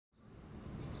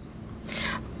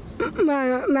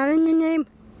My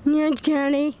name,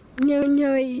 Charlie.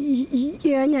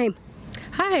 Your name.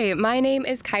 Hi, my name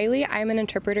is Kylie. I'm an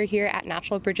interpreter here at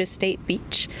Natural Bridges State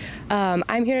Beach.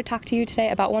 I'm here to talk to you today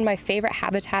about one of my favorite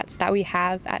habitats that we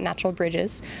have at Natural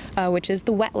Bridges, which is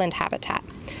the wetland habitat.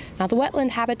 Now, the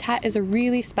wetland habitat is a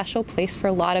really special place for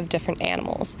a lot of different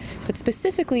animals, but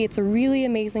specifically it's a really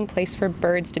amazing place for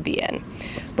birds to be in.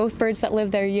 Both birds that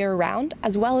live there year-round,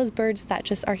 as well as birds that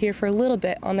just are here for a little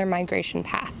bit on their migration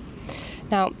path.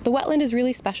 Now, the wetland is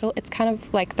really special. It's kind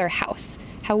of like their house.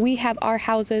 How we have our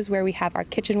houses where we have our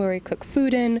kitchen where we cook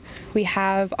food in, we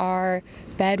have our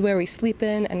bed where we sleep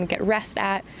in and get rest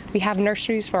at, we have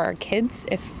nurseries for our kids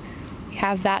if we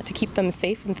have that to keep them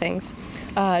safe and things.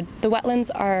 The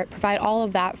wetlands provide all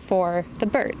of that for the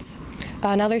birds.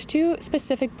 Now there's two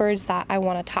specific birds that I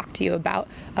want to talk to you about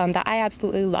that I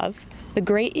absolutely love, the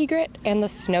gray egret and the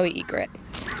snowy egret.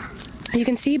 You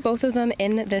can see both of them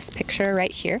in this picture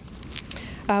right here.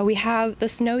 We have the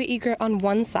snowy egret on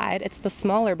one side, it's the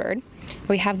smaller bird.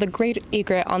 We have the gray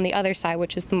egret on the other side,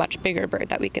 which is the much bigger bird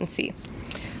that we can see.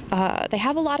 They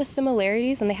have a lot of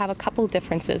similarities and they have a couple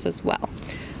differences as well.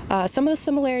 Some of the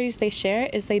similarities they share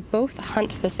is they both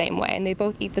hunt the same way and they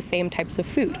both eat the same types of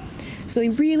food. So they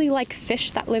really like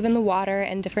fish that live in the water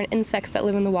and different insects that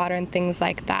live in the water and things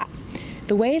like that.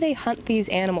 The way they hunt these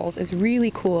animals is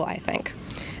really cool, I think.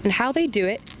 And how they do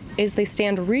it is they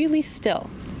stand really still,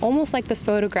 almost like this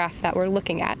photograph that we're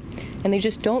looking at, and they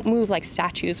just don't move like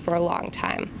statues for a long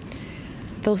time.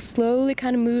 They'll slowly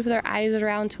kind of move their eyes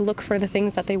around to look for the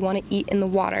things that they want to eat in the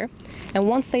water, and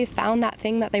once they've found that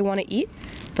thing that they want to eat,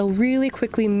 they'll really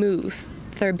quickly move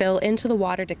their bill into the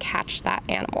water to catch that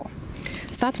animal.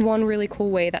 So that's one really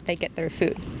cool way that they get their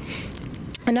food.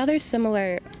 Another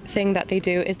similar thing that they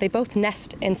do is they both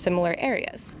nest in similar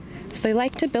areas. So they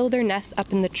like to build their nests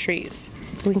up in the trees.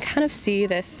 We can kind of see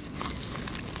this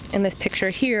in this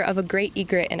picture here of a gray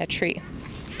egret in a tree.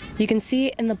 You can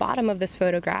see in the bottom of this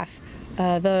photograph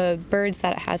the birds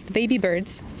that it has, the baby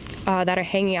birds that are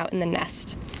hanging out in the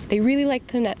nest. They really like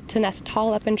to nest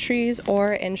tall up in trees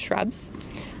or in shrubs.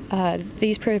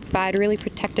 These provide really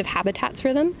protective habitats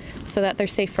for them so that they're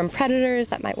safe from predators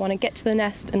that might want to get to the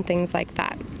nest and things like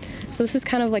that. So this is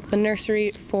kind of like the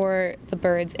nursery for the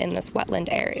birds in this wetland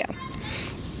area.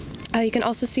 You can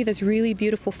also see this really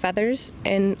beautiful feathers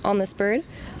on this bird,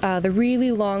 the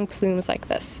really long plumes like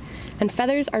this. And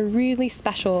feathers are really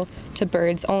special to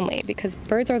birds only because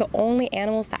birds are the only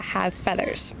animals that have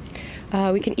feathers.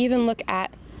 We can even look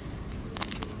at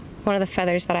one of the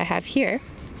feathers that I have here.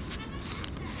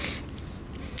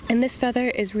 And this feather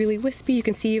is really wispy. You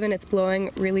can see even it's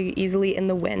blowing really easily in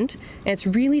the wind, and it's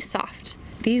really soft.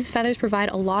 These feathers provide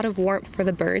a lot of warmth for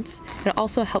the birds, and it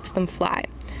also helps them fly.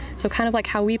 So kind of like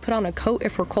how we put on a coat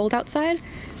if we're cold outside,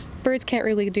 birds can't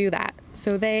really do that.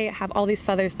 So they have all these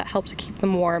feathers that help to keep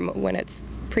them warm when it's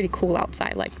pretty cool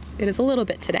outside, like it is a little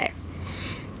bit today.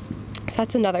 So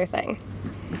that's another thing.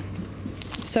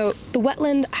 So the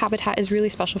wetland habitat is really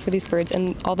special for these birds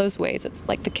in all those ways. It's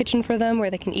like the kitchen for them where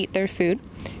they can eat their food.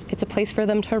 It's a place for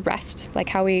them to rest, like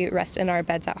how we rest in our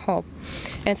beds at home.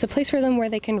 And it's a place for them where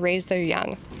they can raise their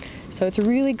young. So it's a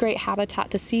really great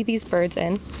habitat to see these birds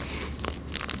in.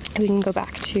 We can go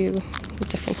back to the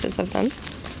differences of them.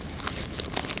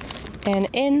 And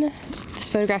in this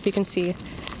photograph you can see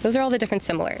those are all the different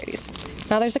similarities.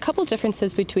 Now there's a couple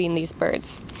differences between these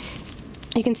birds.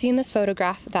 You can see in this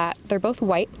photograph that they're both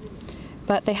white,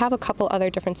 but they have a couple other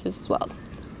differences as well.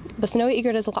 The snowy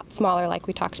egret is a lot smaller like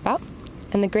we talked about,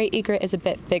 and the gray egret is a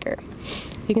bit bigger.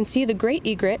 You can see the gray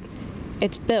egret,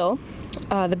 its bill,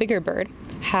 the bigger bird,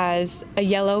 has a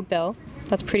yellow bill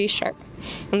that's pretty sharp.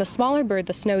 And the smaller bird,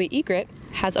 the snowy egret,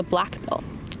 has a black bill.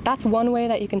 That's one way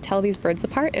that you can tell these birds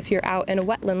apart if you're out in a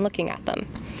wetland looking at them.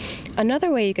 Another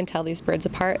way you can tell these birds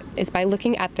apart is by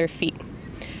looking at their feet.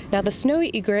 Now the snowy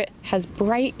egret has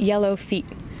bright yellow feet,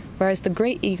 whereas the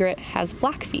gray egret has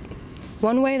black feet.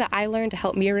 One way that I learned to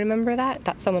help me remember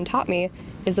that someone taught me,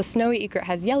 is the snowy egret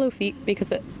has yellow feet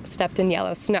because it stepped in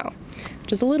yellow snow,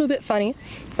 which is a little bit funny,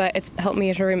 but it's helped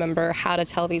me to remember how to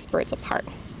tell these birds apart.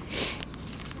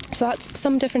 So that's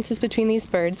some differences between these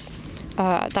birds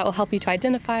that will help you to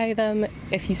identify them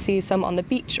if you see some on the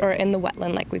beach or in the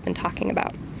wetland like we've been talking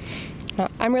about.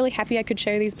 I'm really happy I could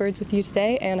share these birds with you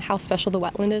today and how special the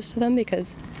wetland is to them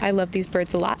because I love these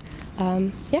birds a lot.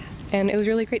 Yeah, and it was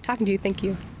really great talking to you. Thank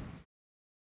you.